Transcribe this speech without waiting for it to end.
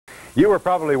You were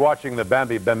probably watching the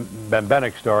Bambi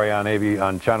Bembenek Story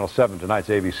on Channel 7, tonight's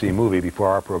ABC movie, before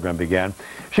our program began.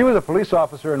 She was a police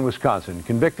officer in Wisconsin,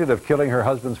 convicted of killing her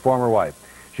husband's former wife.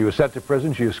 She was sent to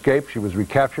prison, she escaped, she was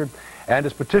recaptured, and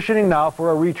is petitioning now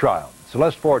for a retrial.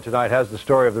 Celeste Ford tonight has the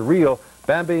story of the real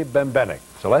Bambi Bembenek.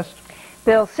 Celeste?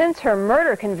 Bill, since her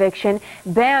murder conviction,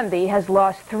 Bambi has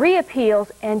lost 3 appeals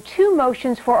and 2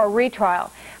 motions for a retrial.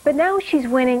 But now she's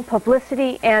winning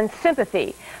publicity and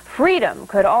sympathy. Freedom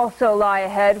could also lie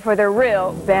ahead for the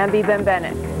real Bambi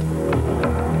Bembenek.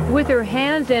 With her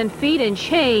hands and feet in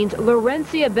chains, Laurie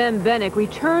Bembenek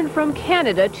returned from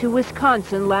Canada to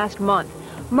Wisconsin last month.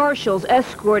 Marshals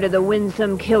escorted the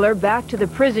winsome killer back to the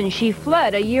prison she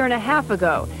fled a year and a half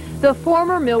ago. The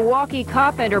former Milwaukee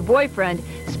cop and her boyfriend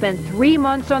spent 3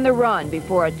 months on the run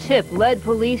before a tip led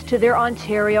police to their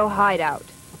Ontario hideout.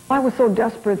 I was so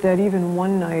desperate that even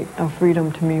one night of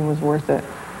freedom to me was worth it.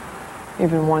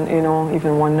 Even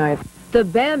one night. The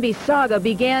Bambi saga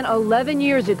began 11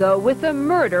 years ago with the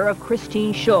murder of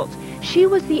Christine Schultz. She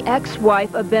was the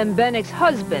ex-wife of Bembenek's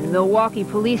husband, Milwaukee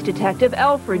police detective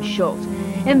Alfred Schultz.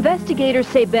 Investigators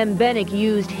say Bembenek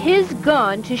used his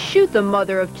gun to shoot the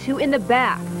mother of 2 in the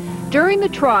back. During the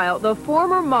trial, the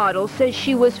former model says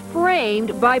she was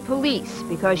framed by police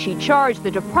because she charged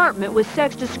the department with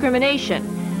sex discrimination.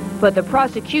 But the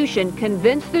prosecution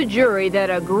convinced the jury that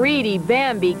a greedy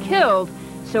Bambi killed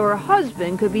so her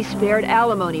husband could be spared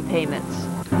alimony payments.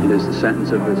 It is the sentence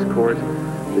of this court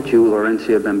that you, Laurie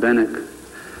Bembenek,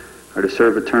 are to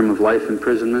serve a term of life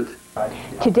imprisonment.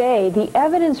 Today, the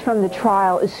evidence from the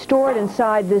trial is stored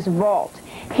inside this vault.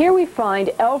 Here we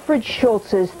find Alfred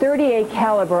Schultz's .38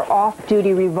 caliber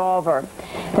off-duty revolver.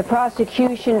 The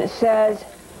prosecution says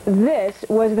this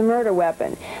was the murder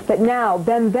weapon. But now,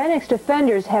 Bembenek's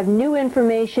defenders have new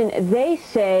information they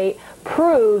say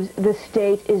proves the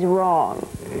state is wrong.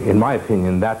 In my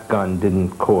opinion, that gun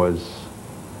didn't cause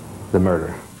the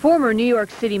murder. Former New York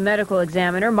City Medical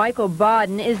Examiner Michael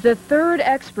Baden is the 3rd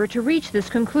expert to reach this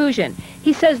conclusion.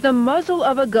 He says the muzzle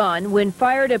of a gun, when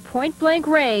fired at point-blank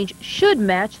range, should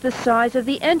match the size of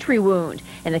the entry wound.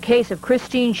 In the case of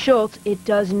Christine Schultz, it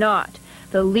does not.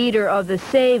 The leader of the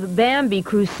Save Bambi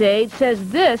crusade says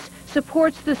this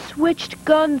supports the switched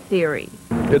gun theory.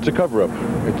 It's a cover-up.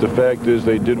 The fact is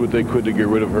they did what they could to get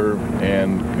rid of her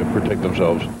and protect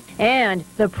themselves. And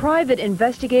the private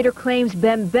investigator claims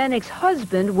Bembenek's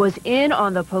husband was in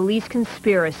on the police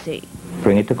conspiracy.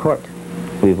 Bring it to court.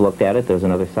 We've looked at it. There's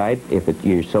another side. If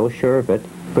you're so sure of it,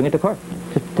 bring it to court.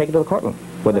 Just take it to the courtroom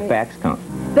where the facts count.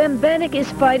 Bembenek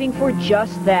is fighting for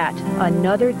just that,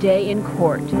 another day in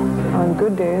court. On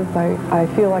good days, I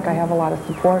feel like I have a lot of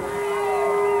support.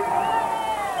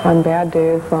 On bad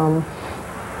days,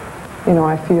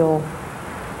 I feel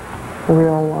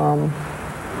real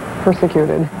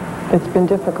persecuted. It's been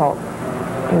difficult,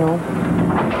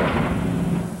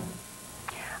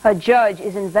 A judge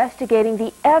is investigating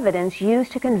the evidence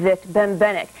used to convict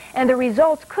Bembenek, and the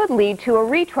results could lead to a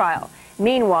retrial.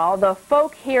 Meanwhile, the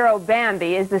folk hero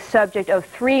Bambi is the subject of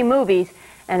 3 movies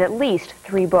and at least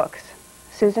 3 books.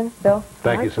 Susan, Bill?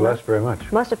 Thank you, Celeste, very much.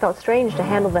 Must have felt strange to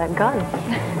handle that gun.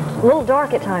 A little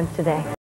dark at times today.